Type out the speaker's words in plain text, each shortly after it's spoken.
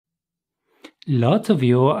Lots of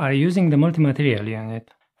you are using the multi-material unit.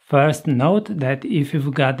 First, note that if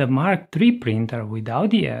you've got the Mark III printer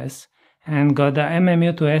without the S and got the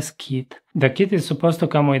MMU2S kit, the kit is supposed to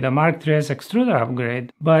come with the Mark III's extruder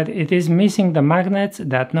upgrade, but it is missing the magnets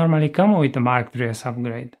that normally come with the Mark III's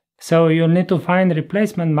upgrade. So you'll need to find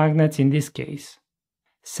replacement magnets in this case.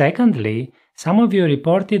 Secondly, some of you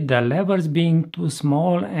reported the levers being too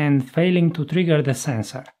small and failing to trigger the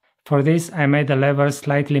sensor. For this, I made the levers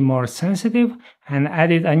slightly more sensitive and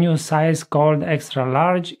added a new size called extra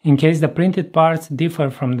large in case the printed parts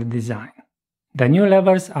differ from the design. The new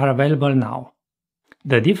levers are available now.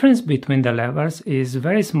 The difference between the levers is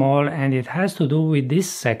very small and it has to do with this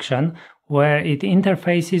section where it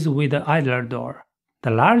interfaces with the idler door.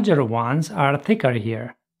 The larger ones are thicker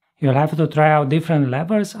here. You'll have to try out different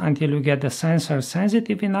levers until you get the sensor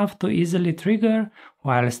sensitive enough to easily trigger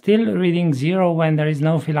while still reading 0 when there is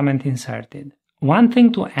no filament inserted. One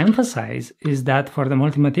thing to emphasize is that for the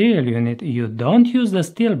multi-material unit you don't use the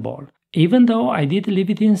steel ball, even though I did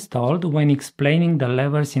leave it installed when explaining the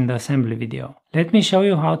levers in the assembly video. Let me show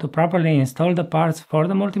you how to properly install the parts for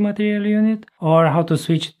the multi-material unit or how to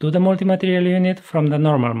switch to the multi-material unit from the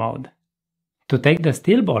normal mode. To take the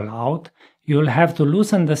steel ball out, you'll have to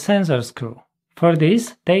loosen the sensor screw. For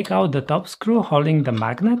this, take out the top screw holding the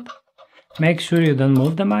magnet, make sure you don't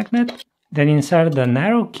move the magnet, then insert the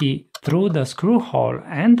narrow key through the screw hole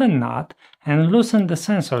and the nut and loosen the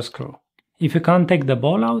sensor screw. If you can't take the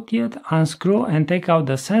ball out yet, unscrew and take out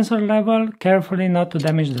the sensor level, carefully not to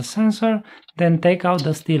damage the sensor, then take out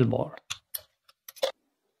the steel ball.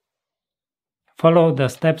 Follow the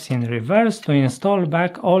steps in reverse to install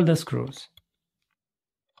back all the screws.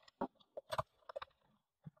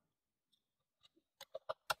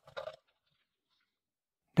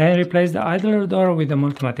 Then replace the idler door with the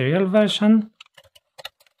multi-material version,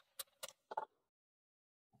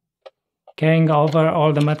 carrying over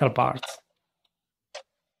all the metal parts.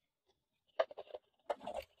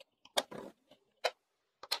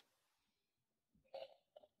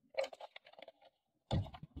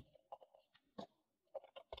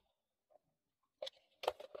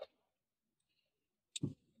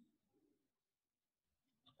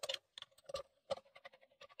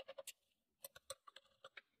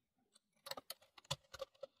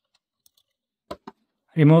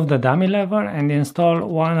 Remove the dummy lever and install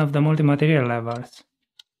one of the multi-material levers.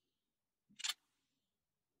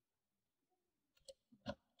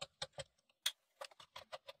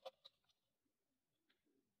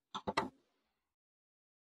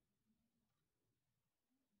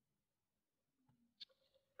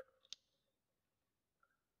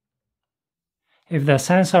 If the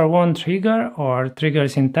sensor won't trigger or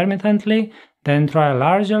triggers intermittently, then try a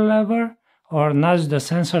larger lever or nudge the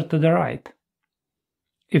sensor to the right.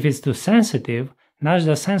 If it's too sensitive, nudge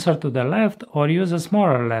the sensor to the left or use a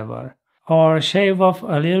smaller lever, or shave off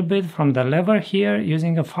a little bit from the lever here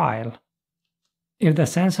using a file. If the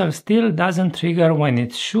sensor still doesn't trigger when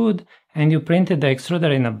it should and you printed the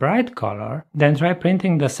extruder in a bright color, then try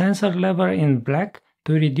printing the sensor lever in black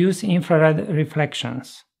to reduce infrared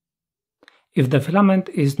reflections. If the filament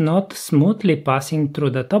is not smoothly passing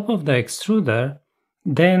through the top of the extruder,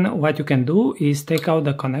 then what you can do is take out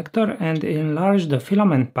the connector and enlarge the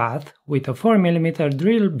filament path with a 4 mm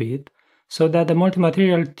drill bit so that the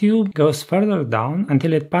multi-material tube goes further down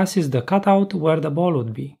until it passes the cutout where the ball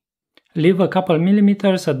would be. Leave a couple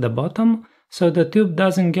millimeters at the bottom so the tube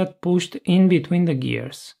doesn't get pushed in between the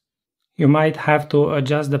gears. You might have to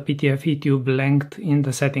adjust the PTFE tube length in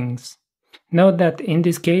the settings. Note that in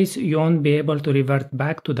this case you won't be able to revert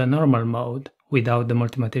back to the normal mode without the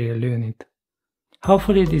multi-material unit.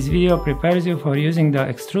 Hopefully this video prepares you for using the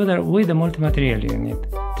extruder with the multi-material unit.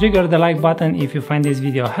 Trigger the like button if you find this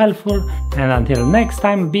video helpful, and until next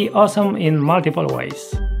time, be awesome in multiple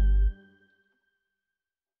ways.